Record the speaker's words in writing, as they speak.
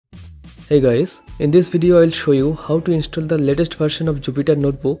Hey guys, in this video I'll show you how to install the latest version of Jupyter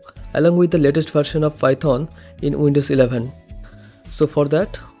Notebook along with the latest version of Python in Windows 11. So for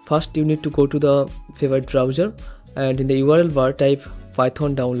that, first you need to go to the favorite browser and in the URL bar type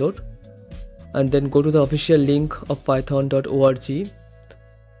Python download and then go to the official link of python.org.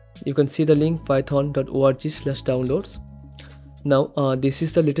 You can see the link python.org/downloads. Now this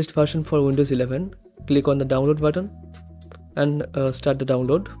is the latest version for Windows 11. Click on the download button and start the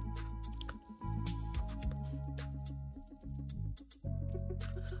download.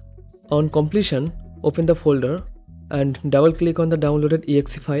 On completion, open the folder and double click on the downloaded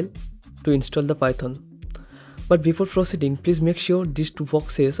exe file to install the Python. But before proceeding, please make sure these two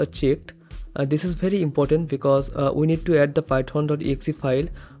boxes are checked. This is very important because we need to add the python.exe file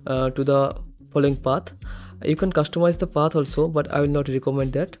to the following path. You can customize the path also, but I will not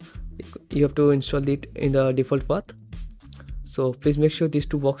recommend that. You have to install it in the default path. So please make sure these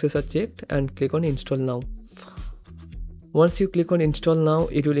two boxes are checked and click on install now. Once you click on install now,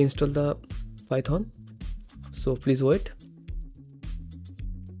 it will install the Python. So please wait.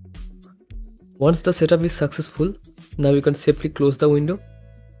 Once the setup is successful, now you can safely close the window.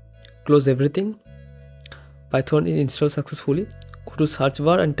 Close everything. Python is installed successfully. Go to search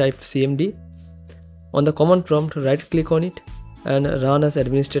bar and type cmd. On the command prompt, right click on it and run as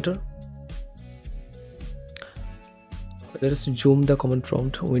administrator. Let us zoom the command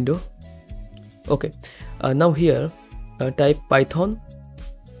prompt window. Okay, now here type python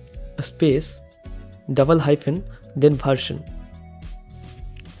space double hyphen then version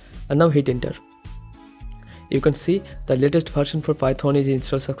and now hit enter. You can see the latest version for Python is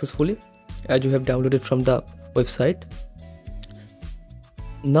installed successfully as you have downloaded from the website.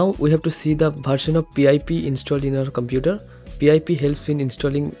 Now we have to see the version of pip installed in our computer. Pip helps in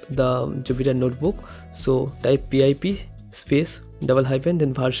installing the Jupyter Notebook, so type pip space double hyphen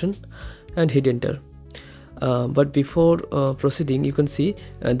then version and hit enter. But before proceeding, you can see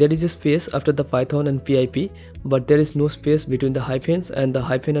there is a space after the Python and pip, but there is no space between the hyphens and the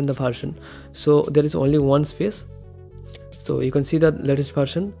hyphen and the version, so there is only one space. So you can see that latest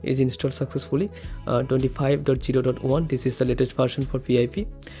version is installed successfully, 25.0.1. this is the latest version for pip.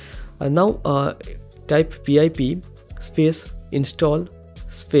 Now type pip space install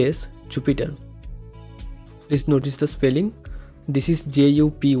space Jupyter. Please notice the spelling. This is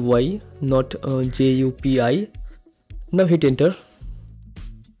JUPY, not JUPI. Now hit enter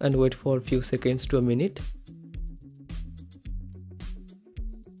and wait for a few seconds to a minute.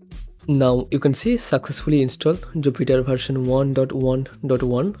 Now you can see successfully installed Jupyter version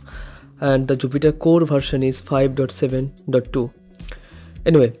 1.1.1 and the Jupyter core version is 5.7.2.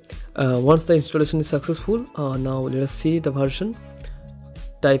 Anyway, once the installation is successful, now let us see the version.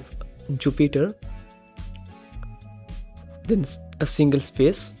 Type Jupyter, then a single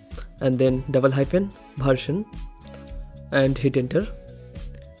space and then double hyphen version and hit enter.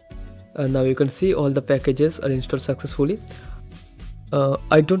 Now you can see all the packages are installed successfully.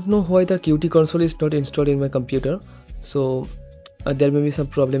 I don't know why the Qt console is not installed in my computer, so there may be some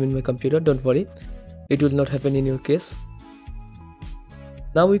problem in my computer. Don't worry, it will not happen in your case.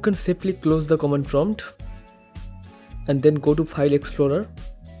 Now we can safely close the command prompt and then go to File Explorer.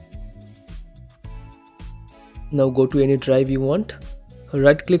 Now go to any drive you want,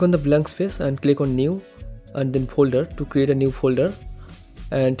 right click on the blank space and click on new and then folder to create a new folder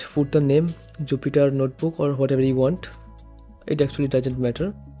and put the name Jupyter Notebook or whatever you want. It actually doesn't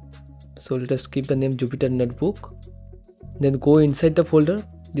matter, so let us keep the name Jupyter Notebook. Then go inside the folder.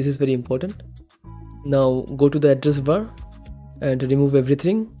 This is very important. Now go to the address bar and remove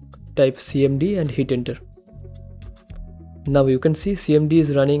everything, type cmd and hit enter. Now you can see cmd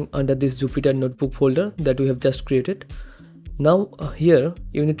is running under this Jupyter Notebook folder that we have just created. Now here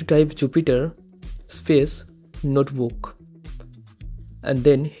you need to type Jupyter space notebook and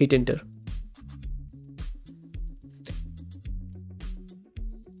then hit enter.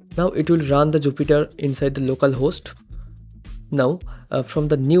 Now it will run the Jupyter inside the local host. Now from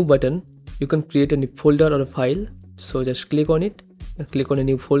the new button you can create a new folder or a file, so just click on it and click on a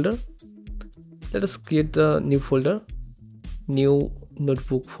new folder. Let us create the new folder, new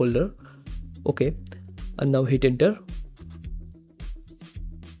notebook folder. Okay, and now hit enter.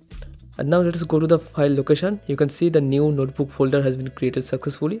 And now let us go to the file location. You can see the new notebook folder has been created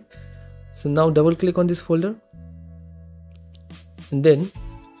successfully. So now double click on this folder and then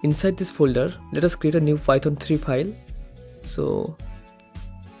inside this folder let us create a new Python 3 file. So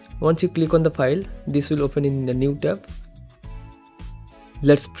once you click on the file, this will open in the new tab.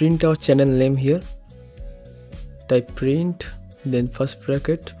 Let's print our channel name here. Type print, then first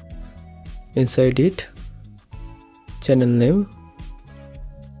bracket, inside it channel name,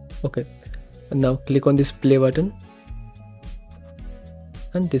 Okay, and now click on this play button,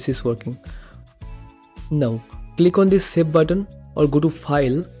 and this is working. Now click on this save button or go to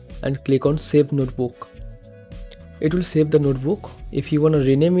file and click on save notebook. It will save the notebook. If you want to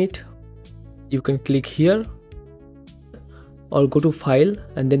rename it, you can click here or go to file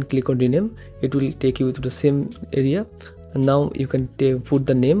and then click on rename. It will take you to the same area, and now you can put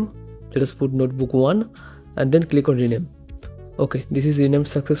the name. Let us put notebook 1 and then click on rename. Okay, this is renamed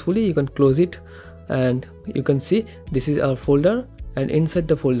successfully. You can close it, and you can see this is our folder, and inside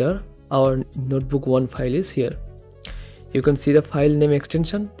the folder our notebook 1 file is here. You can see the file name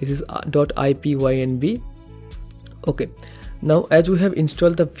extension. This is .ipynb. Okay, now as we have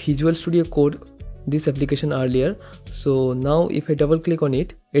installed the Visual Studio Code, this application earlier, so now if I double click on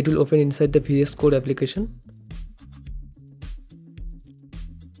it, it will open inside the VS Code application.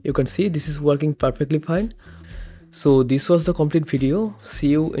 You can see this is working perfectly fine. So this was the complete video. See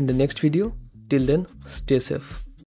you in the next video. Till then, stay safe.